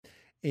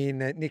in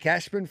Nick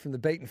Ashman from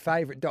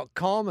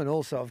thebeatenfavourite.com and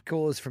also, of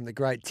course, from the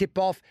Great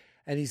Tip-Off.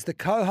 And he's the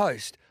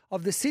co-host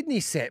of the Sydney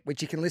set,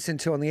 which you can listen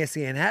to on the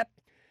SEN app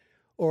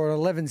or at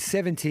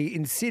 11:70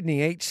 in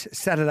Sydney each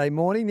Saturday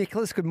morning.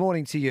 Nicholas, good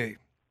morning to you.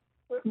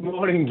 Good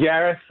morning,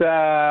 Gareth.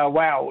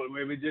 Wow,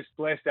 we were just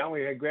blessed, aren't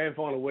we? We had grand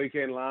final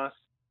weekend last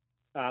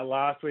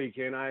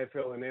weekend,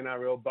 AFL and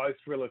NRL, both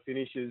thriller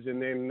finishes,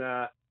 and then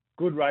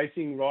good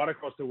racing right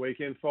across the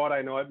weekend.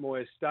 Friday night,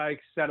 Moyes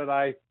Stakes.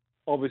 Saturday,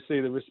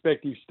 obviously, the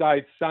respective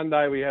states.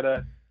 Sunday, we had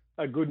a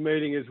good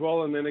meeting as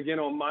well. And then again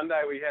on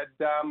Monday, we had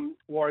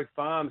Warwick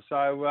Farm.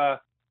 So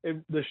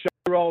the show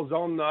rolls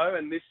on, though.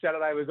 And this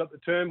Saturday, we've got the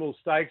Turnbull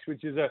Stakes,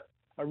 which is a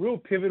real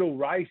pivotal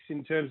race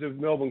in terms of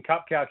Melbourne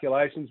Cup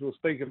calculations. We'll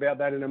speak about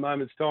that in a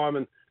moment's time.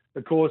 And,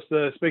 of course,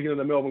 speaking of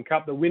the Melbourne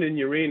Cup, the win and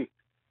you're in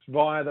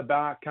via the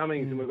Bart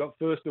Cummings. And we've got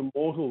First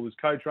Immortal, who's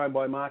co-trained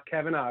by Mark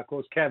Kavanagh. Of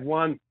course, Cav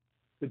won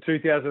the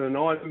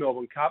 2009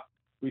 Melbourne Cup.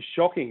 It was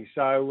shocking.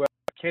 So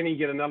can he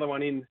get another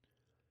one in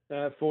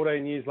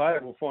 14 years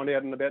later? We'll find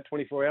out in about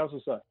 24 hours or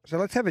so. So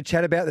let's have a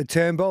chat about the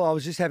Turnbull. I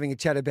was just having a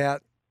chat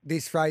about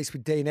this race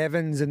with Dean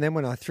Evans, and then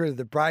when I threw to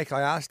the break,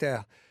 I asked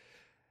our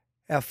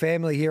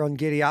family here on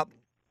Giddy Up,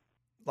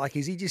 like,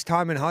 is he just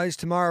home and hosed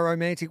tomorrow,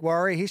 Romantic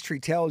Warrior? History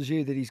tells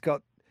you that he's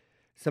got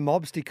some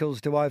obstacles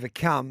to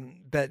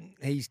overcome, but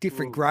he's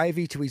different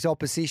gravy to his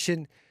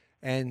opposition.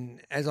 And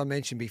as I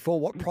mentioned before,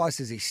 what price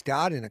does he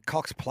start in a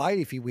Cox Plate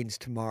if he wins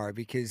tomorrow?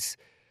 Because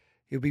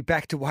he'll be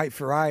back to weight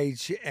for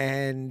age,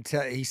 and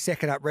his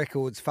second up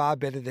record's far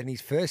better than his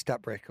first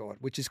up record,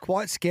 which is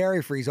quite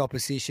scary for his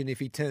opposition if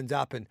he turns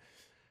up and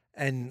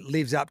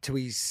lives up to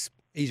his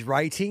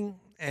rating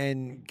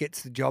and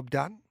gets the job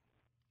done.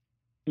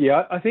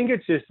 Yeah, I think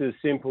it's just as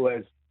simple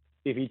as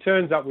if he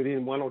turns up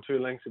within 1 or 2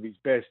 lengths of his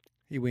best,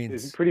 he wins.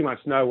 There's pretty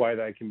much no way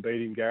they can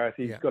beat him, Gareth.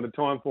 He's got a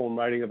time form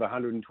rating of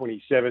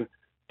 127.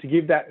 To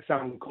give that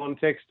some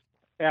context,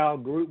 our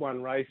Group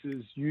 1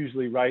 races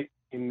usually rate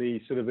in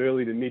the sort of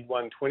early to mid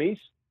 120s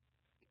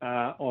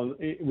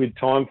with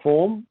time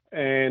form,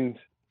 and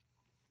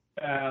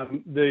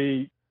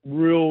the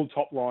real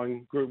top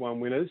line Group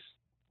 1 winners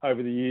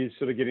over the years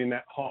sort of get in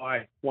that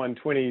high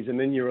 120s, and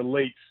then your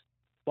elites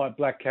like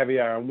Black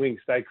Caviar and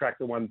Winks, they crack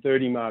the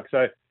 130 mark.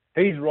 So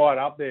he's right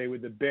up there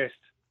with the best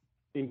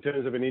in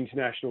terms of an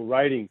international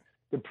rating.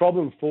 The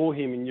problem for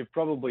him, and you've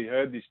probably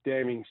heard this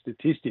damning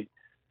statistic,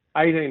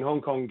 18 Hong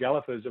Kong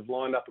Gallopers have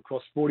lined up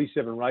across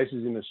 47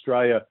 races in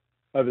Australia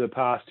over the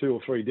past 2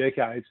 or 3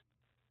 decades,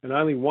 and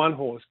only one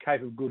horse,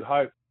 Cape of Good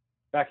Hope,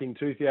 back in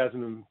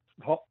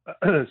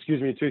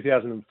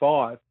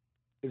 2005,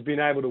 has been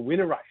able to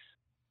win a race.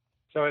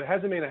 So it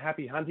hasn't been a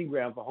happy hunting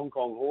ground for Hong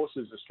Kong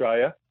horses,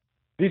 Australia.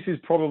 This is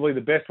probably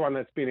the best one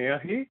that's been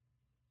out here,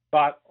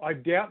 but I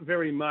doubt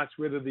very much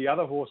whether the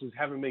other horses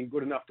haven't been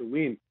good enough to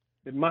win.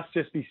 It must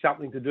just be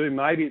something to do.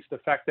 Maybe it's the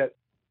fact that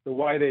the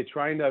way they're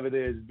trained over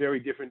there is very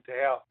different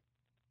to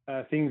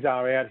how things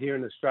are out here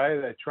in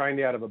Australia. They're trained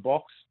out of a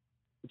box.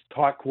 It's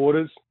tight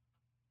quarters.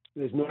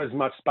 There's not as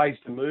much space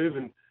to move,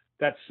 and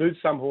that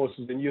suits some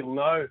horses. And you'll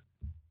know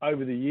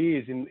over the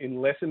years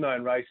in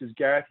lesser-known races,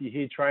 Gareth, you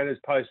hear trainers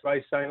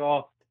post-race saying,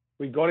 oh,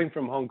 we got him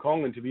from Hong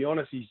Kong, and to be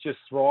honest, he's just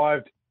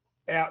thrived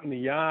out in the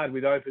yard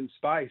with open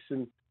space.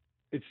 And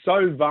it's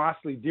so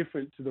vastly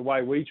different to the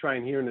way we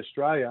train here in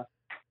Australia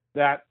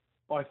that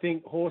I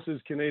think horses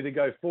can either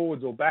go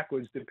forwards or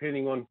backwards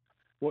depending on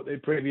what their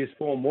previous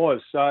form was.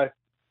 So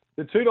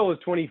the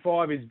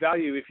 $2.25 is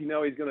value. If you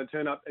know he's going to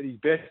turn up at his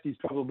best, he's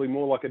probably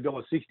more like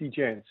 $1.60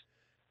 chance.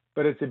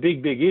 But it's a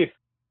big, big if.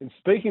 And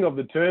speaking of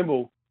the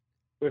Turnbull,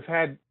 we've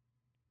had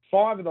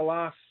 5 of the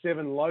last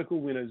 7 local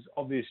winners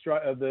of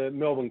the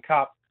Melbourne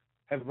Cup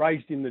have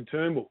raced in the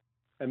Turnbull.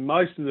 And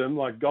most of them,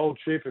 like Gold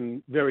Trip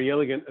and Very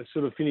Elegant, have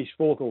sort of finished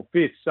 4th or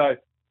 5th. So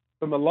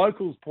from a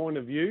local's point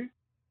of view,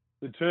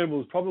 the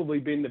Turnbull's probably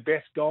been the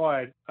best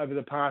guide over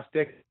the past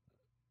decade.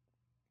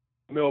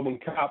 Melbourne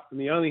Cup, and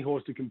the only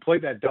horse to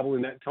complete that double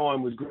in that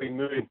time was Green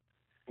Moon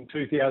in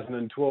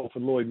 2012 for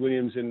Lloyd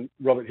Williams and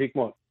Robert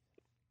Hickmott.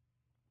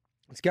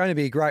 It's going to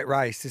be a great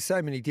race. There's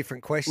so many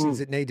different questions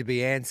that need to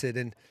be answered,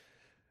 and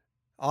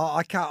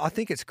I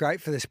think it's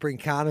great for the Spring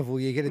Carnival.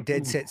 You get a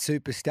dead set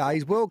superstar.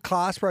 He's world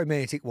class,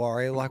 Romantic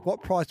Warrior. Like,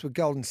 what price would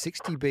Golden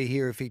 60 be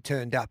here if he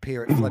turned up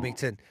here at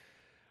Flemington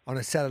on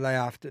a Saturday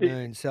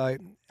afternoon? So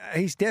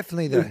he's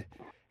definitely the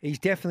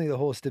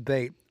horse to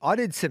beat. I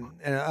did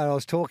and I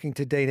was talking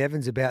to Dean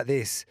Evans about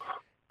this.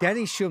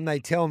 Danny Shum, they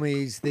tell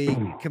me, is the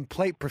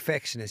complete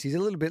perfectionist. He's a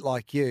little bit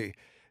like you,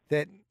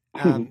 that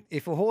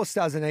if a horse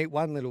doesn't eat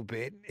one little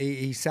bit,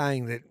 he's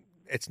saying that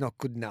it's not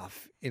good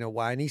enough in a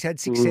way. And he's had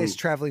success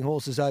travelling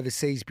horses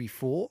overseas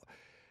before,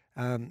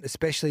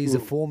 especially as a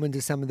foreman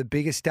to some of the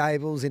bigger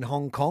stables in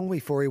Hong Kong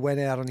before he went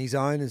out on his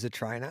own as a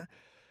trainer.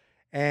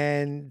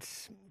 And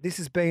this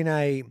has been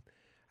a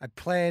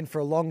plan for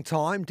a long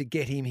time to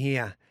get him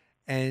here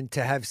and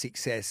to have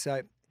success.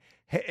 So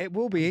it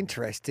will be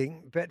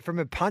interesting. But from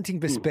a punting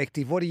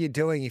perspective, what are you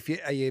doing?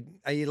 Are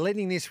you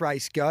letting this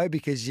race go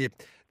because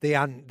the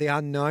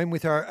unknown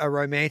with a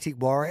Romantic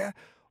Warrior,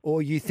 or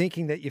are you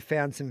thinking that you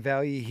found some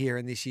value here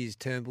in this year's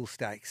Turnbull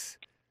Stakes?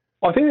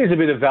 I think there's a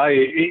bit of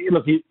value.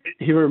 Look,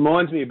 he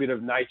reminds me a bit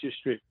of Nature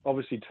Strip.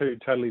 Obviously, two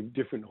totally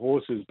different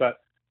horses, but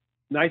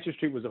Nature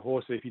Strip was a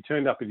horse that if he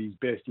turned up at his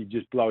best, he'd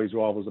just blow his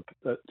rivals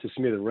to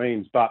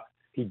smithereens. But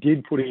he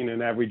did put in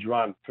an average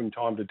run from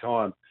time to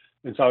time.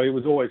 And so it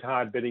was always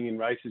hard betting in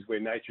races where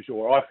Nature Strip,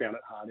 or I found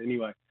it hard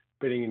anyway,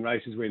 betting in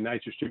races where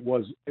Nature Strip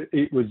was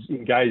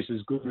engaged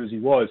as good as he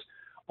was.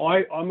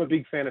 I'm a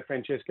big fan of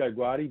Francesco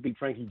Guardi, big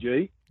Frankie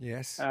G.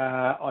 Yes.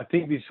 I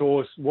think this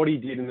horse, what he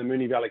did in the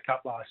Moonee Valley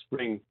Cup last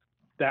spring,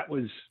 that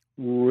was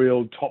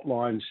real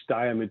top-line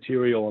stayer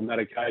material on that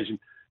occasion.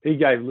 He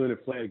gave Luna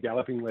Flair a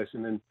galloping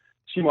lesson, and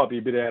she might be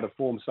a bit out of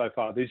form so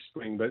far this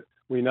spring, but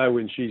we know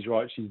when she's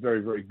right, she's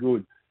very, very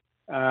good.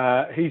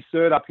 He's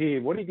third up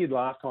here. What he did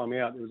last time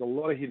out, there was a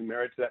lot of hidden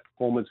merit to that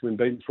performance when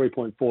beaten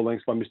 3.4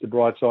 lengths by Mr.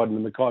 Brightside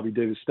in the Maccabi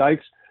Diva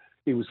Stakes.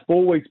 It was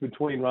 4 weeks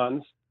between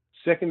runs,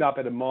 second up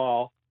at a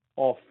mile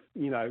off,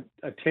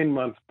 a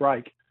 10-month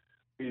break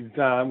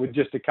with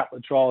just a couple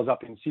of trials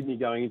up in Sydney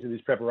going into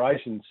this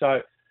preparation.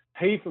 So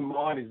he, for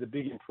mine, is the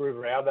big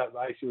improver out of that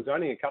race. He was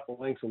only a couple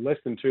of lengths or less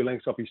than 2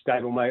 lengths off his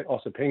stablemate,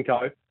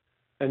 Osipenko.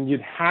 And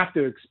you'd have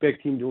to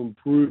expect him to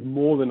improve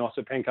more than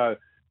Osipenko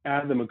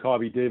out of the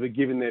Maccabi Diva,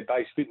 given their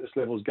base fitness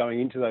levels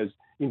going into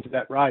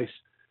that race.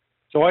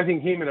 So I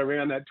think him at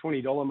around that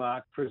 $20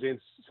 mark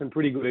presents some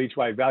pretty good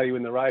each-way value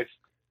in the race.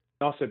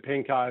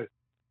 Osipenko,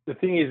 the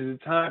thing is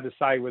it's hard to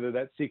say whether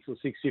that 6 or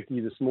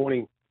 6.50 this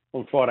morning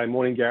on Friday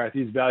morning, Gareth,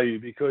 is value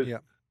because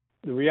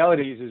the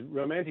reality is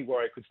Romantic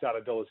Warrior could start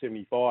at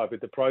 $1.75. If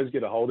the pros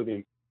get a hold of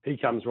him, he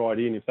comes right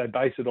in. If they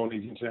base it on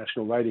his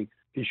international rating,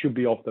 he should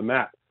be off the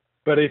map.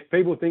 But if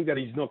people think that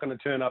he's not going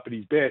to turn up at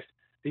his best,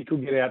 he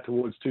could get out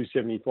towards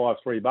 $2.75,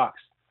 $3.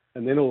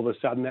 And then all of a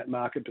sudden that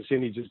market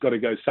percentage has got to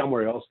go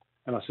somewhere else.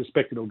 And I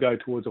suspect it'll go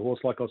towards a horse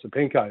like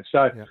Osipenko.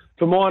 So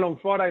for mine on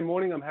Friday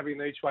morning, I'm having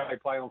an each-way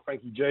play on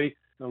Frankie G. And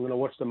I'm going to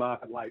watch the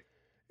market late.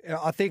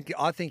 I think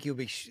he'll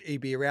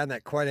be around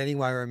that quote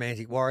anyway,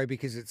 Romantic Warrior,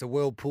 because it's a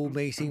world pool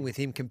meeting with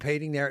him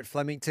competing there at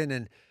Flemington,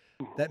 and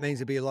that means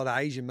there'll be a lot of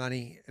Asian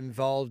money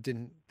involved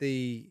in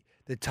the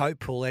tote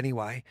pool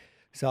anyway.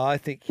 So I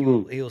think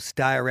he'll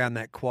stay around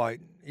that quote.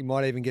 He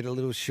might even get a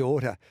little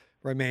shorter,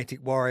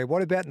 Romantic Warrior.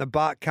 What about in the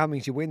Bart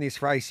Cummings? You win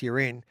this race, you're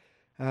in.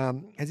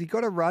 Has he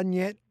got a run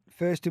yet?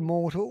 First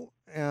Immortal.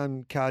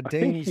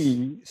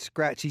 Cardini's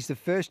scratch. He's the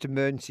first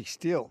emergency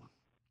still.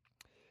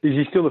 Is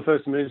he still the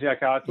first emergency?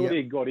 Okay, I thought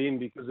he got in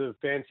because of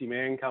Fancy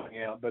Man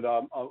coming out, but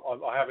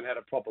I haven't had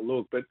a proper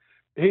look. But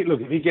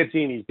if he gets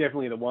in, he's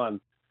definitely the one.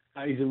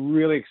 He's a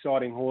really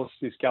exciting horse,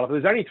 this galloper.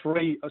 There's only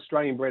 3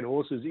 Australian-bred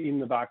horses in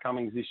the Bart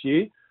Cummings this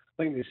year.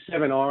 I think there's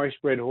 7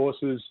 Irish-bred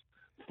horses,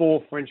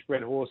 4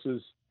 French-bred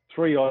horses,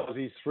 3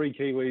 Aussies, 3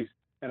 Kiwis,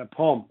 and a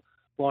Pom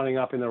lining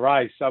up in the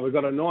race. So we've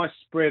got a nice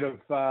spread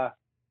of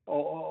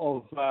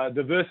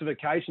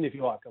diversification, if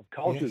you like, of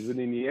cultures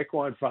within the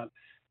equine front.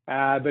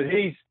 But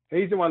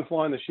he's the one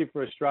flying the ship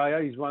for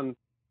Australia. He's won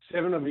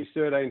 7 of his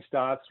 13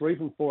 starts, 3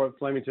 from 4 at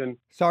Flemington.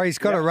 Sorry, he's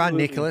got to run,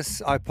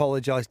 Nicholas. I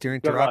apologise to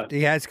interrupt.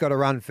 He has got to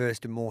run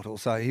First Immortal,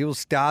 so he'll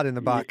start in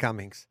the Bart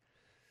Cummings.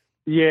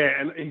 Yeah,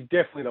 and he's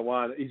definitely the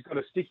one. He's got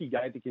a sticky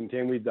gate to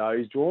contend with, though.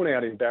 He's drawn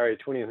out in barrier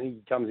 20. I think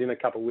he comes in a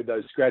couple with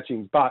those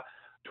scratchings. But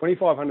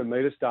 2,500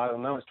 metre start, I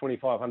know it's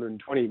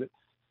 2,520, but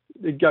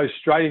it goes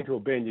straight into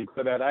a bend. You've got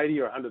about 80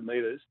 or 100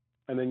 metres,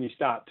 and then you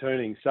start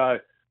turning. So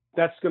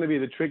that's going to be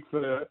the trick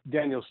for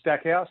Daniel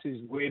Stackhouse, is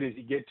where does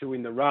he get to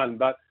in the run?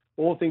 But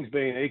all things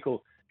being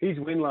equal, his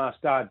win last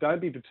start, don't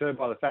be perturbed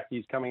by the fact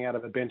he's coming out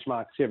of a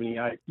benchmark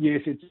 78.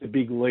 Yes, it's a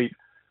big leap,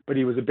 but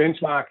he was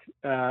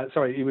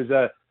he was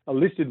a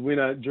listed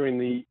winner during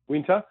the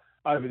winter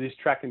over this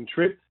track and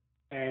trip,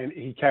 and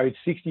he carried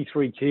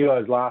 63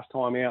 kilos last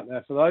time out.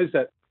 Now, for those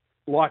that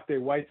like their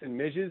weights and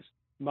measures,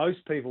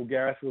 most people,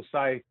 Gareth, will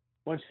say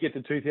once you get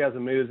to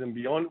 2,000 metres and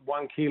beyond,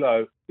 1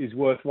 kilo is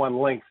worth 1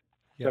 length.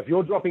 So if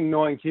you're dropping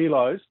 9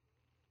 kilos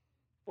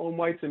on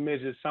weights and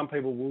measures, some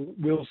people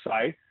will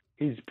say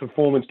his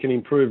performance can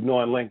improve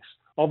 9 lengths.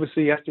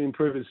 Obviously, he has to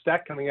improve his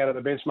stack coming out of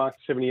the benchmark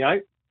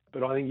 78,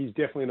 but I think he's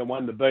definitely the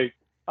one to beat.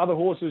 Other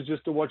horses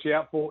just to watch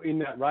out for in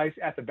that race,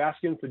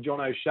 Athabaskan for John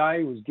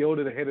O'Shea was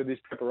gelded ahead of this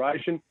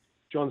preparation.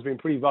 John's been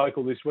pretty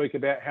vocal this week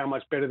about how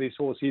much better this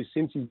horse is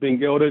since he's been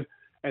gelded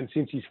and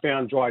since he's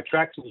found dry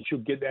tracks, and he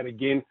should get that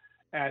again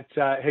at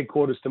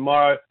headquarters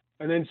tomorrow.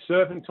 And then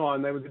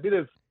Serpentine, there was a bit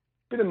of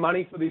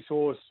money for this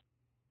horse.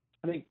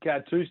 I think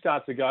 2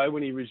 starts ago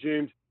when he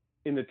resumed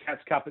in the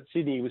Tats Cup at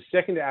Sydney. He was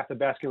second to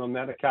Athabaskan on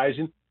that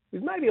occasion. He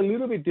was maybe a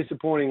little bit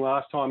disappointing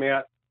last time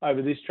out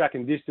over this track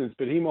and distance,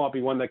 but he might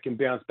be one that can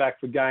bounce back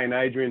for Gay and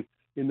Adrian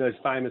in those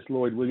famous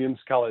Lloyd Williams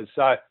colours.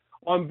 So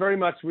I'm very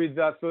much with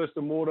First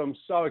Immortal. I'm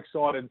so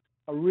excited.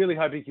 I really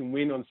hope he can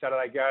win on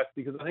Saturday, Gareth,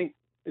 because I think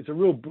it's a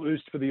real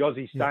boost for the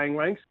Aussie staying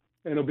ranks.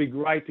 And it'll be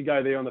great to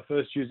go there on the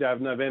first Tuesday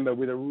of November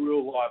with a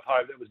real live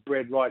hope that was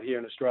bred right here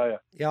in Australia.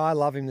 Yeah, I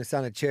love him, the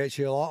son of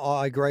Churchill.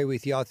 I agree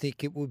with you. I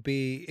think it will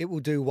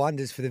do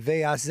wonders for the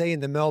VRC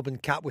and the Melbourne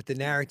Cup with the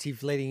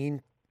narrative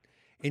leading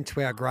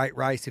into our great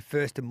race. If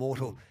First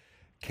Immortal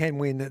can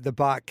win the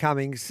Bart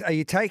Cummings. Are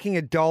you taking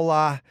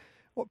 $1?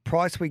 What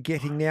price are we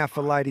getting now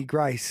for Lady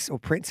Grace, or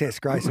Princess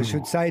Grace, I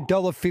should say?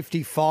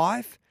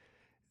 $1.55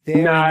 there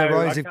in the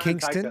Rose of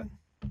Kingston.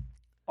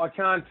 I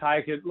can't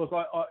take it. Look,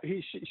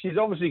 she's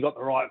obviously got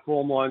the right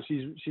form line.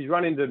 She's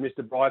run into Mr.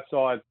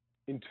 Brightside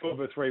in 2 of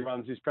her 3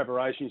 runs this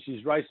preparation.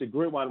 She's raced a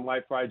Group 1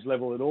 weight for age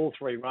level at all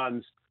 3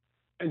 runs.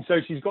 And so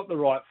she's got the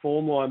right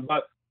form line.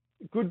 But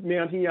good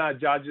mounting yard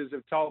judges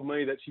have told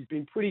me that she's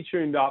been pretty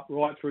tuned up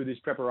right through this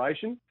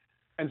preparation.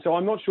 And so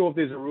I'm not sure if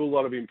there's a real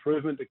lot of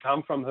improvement to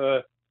come from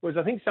her. Whereas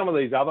I think some of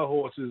these other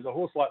horses, a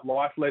horse like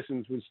Life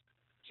Lessons was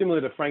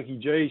similar to Frankie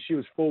G. She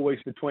was 4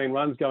 weeks between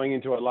runs going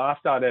into her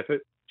last start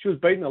effort. She was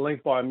beaten a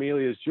length by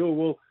Amelia's Jewel.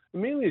 Well,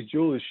 Amelia's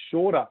Jewel is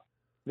shorter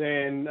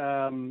than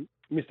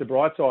Mr.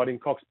 Brightside in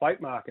Cox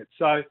Plate Market.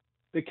 So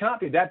there can't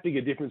be that big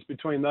a difference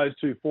between those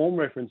 2 form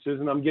references.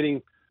 And I'm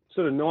getting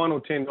sort of $9 or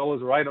 $10 or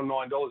 $8 or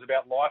 $9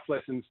 about Life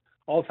Lessons.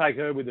 I'll take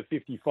her with the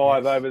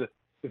 55 over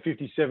the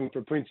 57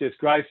 for Princess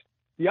Grace.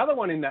 The other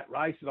one in that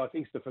race that I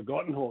think is the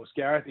forgotten horse,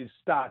 Gareth, is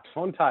Star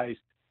Tontes.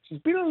 She's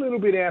been a little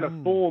bit out of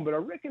form, but I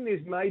reckon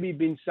there's maybe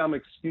been some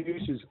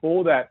excuses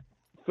for that.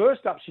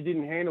 First up, she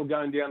didn't handle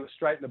going down the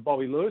straight in the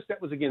Bobby Lewis.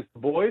 That was against the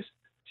boys.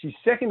 She's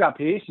second up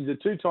here. She's a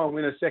 2-time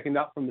winner, second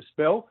up from the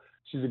Spell.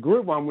 She's a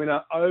Group 1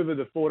 winner over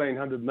the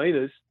 1,400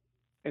 metres.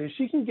 And if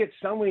she can get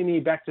somewhere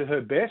near back to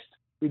her best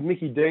with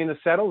Mickey D in the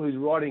saddle, who's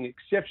riding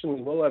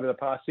exceptionally well over the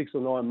past 6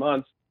 or 9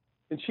 months,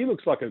 then she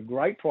looks like a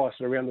great price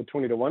at around the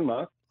 20-1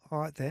 mark. All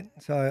right, then.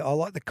 So I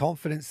like the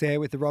confidence there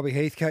with the Robbie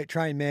Heathcote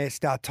trained mare,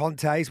 Star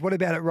Tontes. What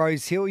about at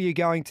Rose Hill? You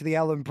going to the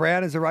Alan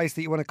Brown as a race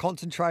that you want to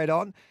concentrate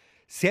on?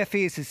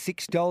 Cepheus is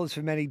 $6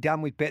 for Manny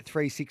Dunn with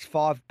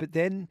Bet365. But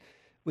then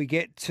we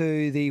get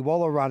to the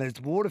Waller runners,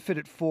 Waterford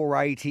at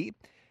 $4.80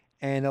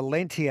 and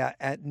Alentia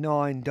at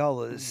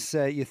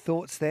 $9. Your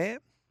thoughts there?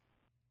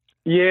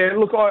 Yeah,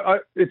 look,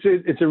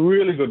 it's a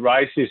really good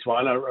race, this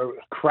one, a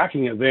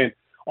cracking event.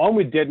 I'm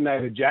with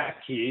Detonator Jack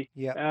here.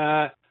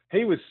 Yeah.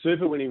 He was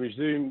super when he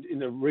resumed in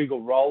the Regal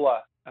Roller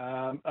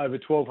over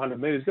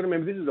 1,200 metres. Got to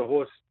remember, this is a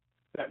horse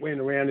that went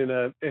around in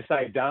a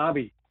SA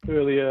Derby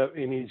earlier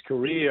in his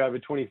career over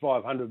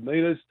 2,500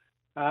 metres.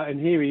 And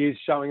here he is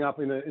showing up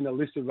in a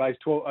listed race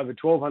over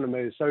 1,200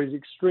 metres. So he's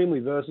extremely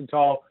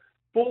versatile.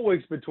 4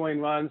 weeks between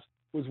runs,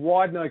 was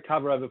wide no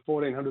cover over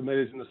 1,400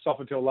 metres in the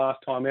Sofitel last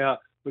time out,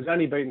 was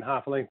only beaten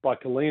half a length by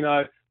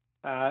Colino.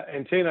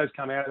 Antino's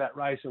come out of that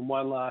race and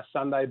won last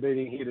Sunday,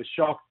 beating Here to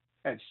Shock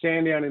at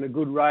Sandown in a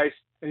good race.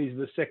 And he's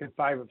the second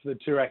favourite for the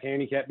Toorak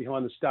handicap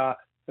behind the star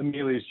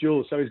Amelia's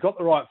Jewel. So he's got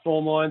the right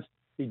form lines.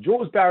 He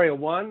draws barrier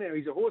 1. Now,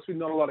 he's a horse with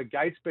not a lot of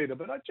gate speeder,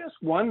 but I just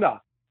wonder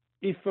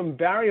if from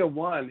barrier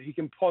 1 he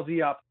can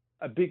posse up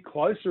a bit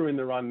closer in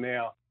the run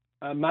now.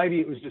 Maybe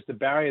it was just a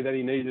barrier that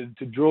he needed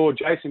to draw.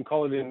 Jason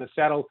Collard in the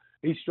saddle.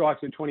 He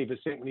strikes at 20%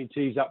 when he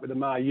tees up with the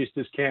Mar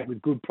Eustace camp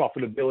with good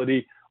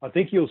profitability. I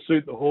think he'll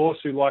suit the horse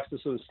who likes to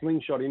sort of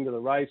slingshot into the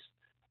race.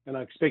 And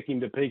I expect him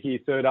to peak here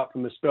third up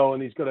from the Spell.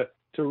 And he's got a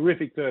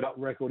terrific third up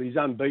record. He's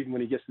unbeaten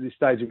when he gets to this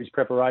stage of his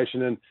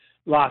preparation. And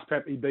last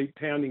prep, he beat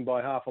Pounding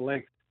by half a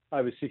length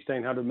over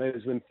 1,600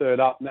 metres when third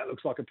up. And that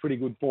looks like a pretty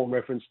good form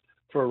reference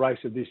for a race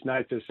of this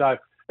nature. So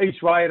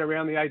each way at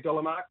around the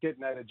 $8 mark,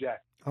 getting out of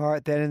Jack. All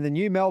right, then. And the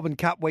new Melbourne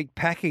Cup Week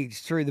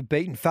package through the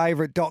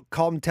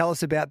beatenfavourite.com. Tell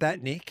us about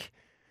that, Nick.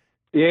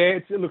 Yeah,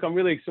 look, I'm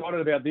really excited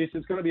about this.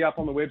 It's going to be up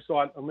on the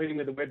website. I'm meeting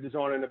with the web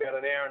designer in about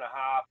an hour and a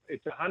half.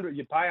 It's $100.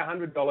 You pay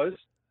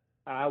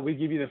 $100. We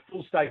give you the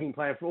full staking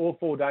plan for all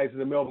 4 days of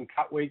the Melbourne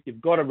Cup Week.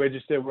 You've got to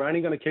register. We're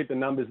only going to keep the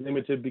numbers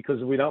limited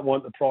because we don't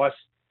want the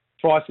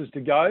prices to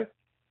go.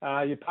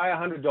 You pay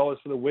 $100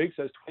 for the week,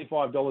 so it's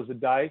 $25 a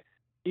day.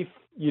 If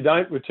we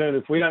don't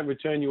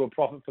return you a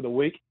profit for the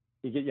week,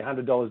 you get your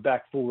 $100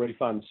 back, full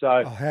refund.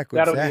 So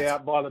that'll be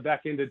out by the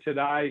back end of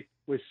today.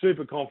 We're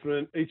super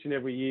confident each and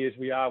every year as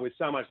we are with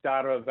so much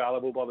data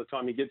available by the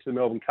time you get to the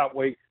Melbourne Cup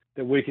Week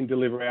that we can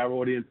deliver our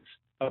audience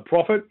a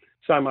profit,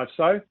 so much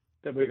so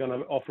that we're going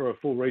to offer a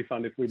full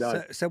refund if we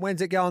don't. So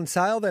when's it go on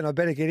sale then? I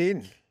better get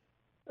in.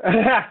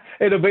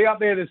 It'll be up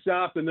there this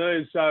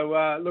afternoon.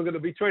 So, look, it'll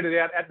be tweeted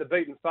out at The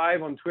Beaten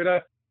Fave on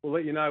Twitter. We'll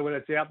let you know when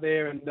it's out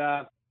there. And,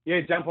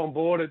 jump on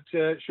board.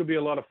 It should be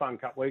a lot of fun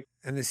Cup Week.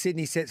 And the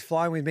Sydney set's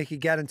flying with Mickey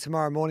Gadden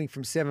tomorrow morning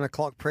from 7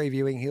 o'clock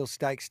previewing Hill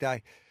Stakes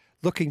Day.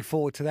 Looking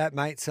forward to that,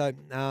 mate. So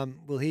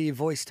we'll hear your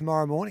voice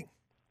tomorrow morning.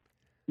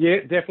 Yeah,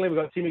 definitely. We've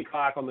got Timmy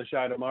Clark on the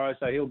show tomorrow,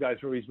 so he'll go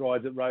through his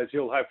rides at Rose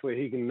Hill.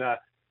 Hopefully he can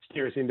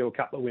steer us into a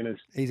couple of winners.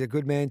 He's a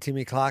good man,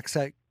 Timmy Clark.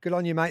 So good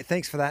on you, mate.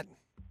 Thanks for that.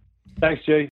 Thanks, G.